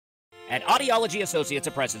At Audiology Associates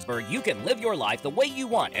of Prestonsburg, you can live your life the way you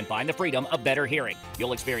want and find the freedom of better hearing.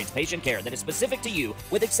 You'll experience patient care that is specific to you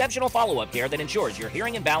with exceptional follow-up care that ensures your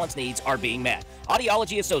hearing and balance needs are being met.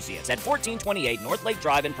 Audiology Associates at 1428 North Lake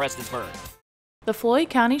Drive in Prestonsburg. The Floyd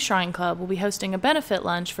County Shrine Club will be hosting a benefit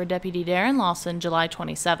lunch for Deputy Darren Lawson July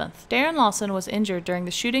 27th. Darren Lawson was injured during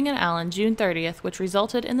the shooting in Allen June 30th, which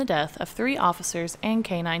resulted in the death of 3 officers and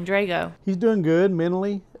K-9 Drago. He's doing good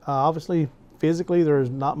mentally. Obviously, physically, there's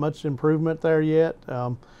not much improvement there yet.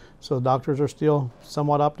 So the doctors are still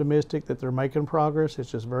somewhat optimistic that they're making progress.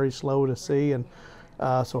 It's just very slow to see. And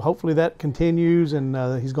so hopefully that continues. And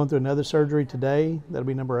he's going through another surgery today. That'll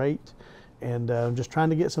be number 8. And just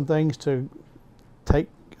trying to get some things to take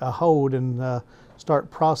a hold and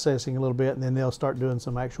start processing a little bit, and then they'll start doing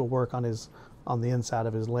some actual work on the inside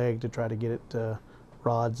of his leg to try to get it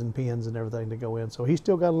rods and pins and everything to go in. So he's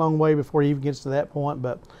still got a long way before he even gets to that point,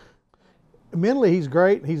 but mentally he's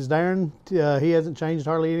great. He's Darren. He hasn't changed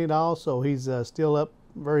hardly any at all, so he's still up,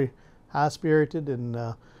 very high-spirited, and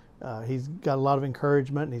he's got a lot of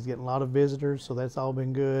encouragement, and he's getting a lot of visitors, so that's all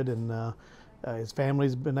been good. And his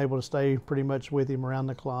family's been able to stay pretty much with him around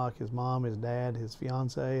the clock. His mom, his dad, his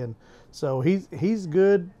fiance, and so he's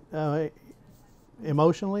good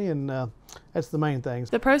emotionally, and that's the main thing.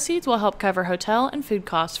 The proceeds will help cover hotel and food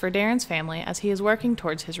costs for Darren's family as he is working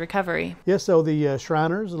towards his recovery. Yes, so the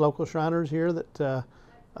Shriners, the local Shriners here that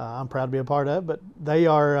I'm proud to be a part of, but they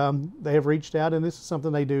have reached out, and this is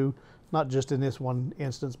something they do not just in this one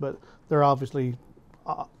instance, but they're obviously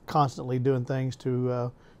constantly doing things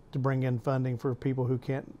to bring in funding for people who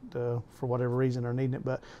can't, for whatever reason, are needing it.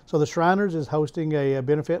 But so the Shriners is hosting a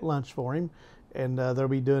benefit lunch for him, and they'll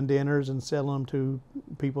be doing dinners and selling them to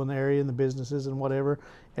people in the area and the businesses and whatever.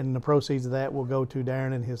 And the proceeds of that will go to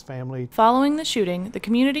Darren and his family. Following the shooting, the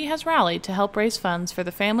community has rallied to help raise funds for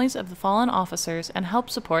the families of the fallen officers and help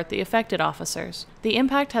support the affected officers. The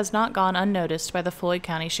impact has not gone unnoticed by the Floyd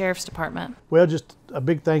County Sheriff's Department. Well, just a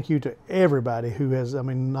big thank you to everybody who has, I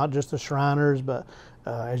mean, not just the Shriners, but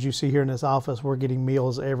as you see here in this office, we're getting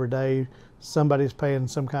meals every day. Somebody's paying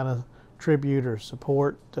some kind of tribute or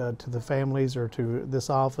support to the families or to this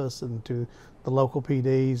office and to the local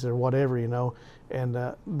PDs or whatever, you know. And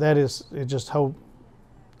that is, it's just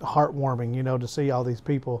heartwarming, you know, to see all these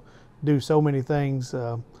people do so many things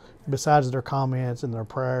besides their comments and their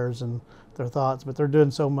prayers and their thoughts, but they're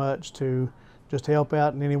doing so much to just help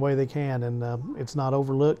out in any way they can, and it's not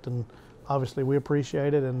overlooked, and obviously we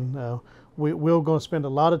appreciate it. And we're going to spend a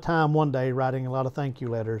lot of time one day writing a lot of thank you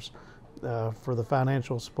letters for the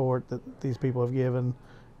financial support that these people have given,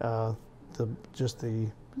 just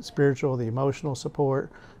the spiritual, the emotional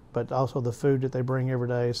support, but also the food that they bring every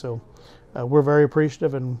day. So we're very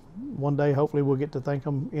appreciative, and one day hopefully we'll get to thank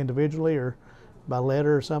them individually or by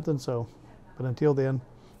letter or something. So, but until then,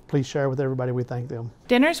 please share with everybody we thank them.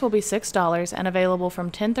 Dinners will be $6 and available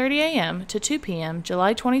from 10:30 a.m. to 2 p.m.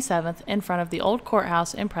 July 27th in front of the Old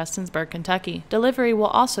Courthouse in Prestonsburg, Kentucky. Delivery will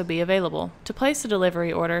also be available. To place a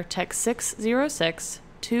delivery order, text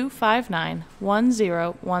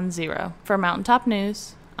 606-259-1010. For Mountaintop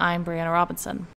News, I'm Brianna Robinson.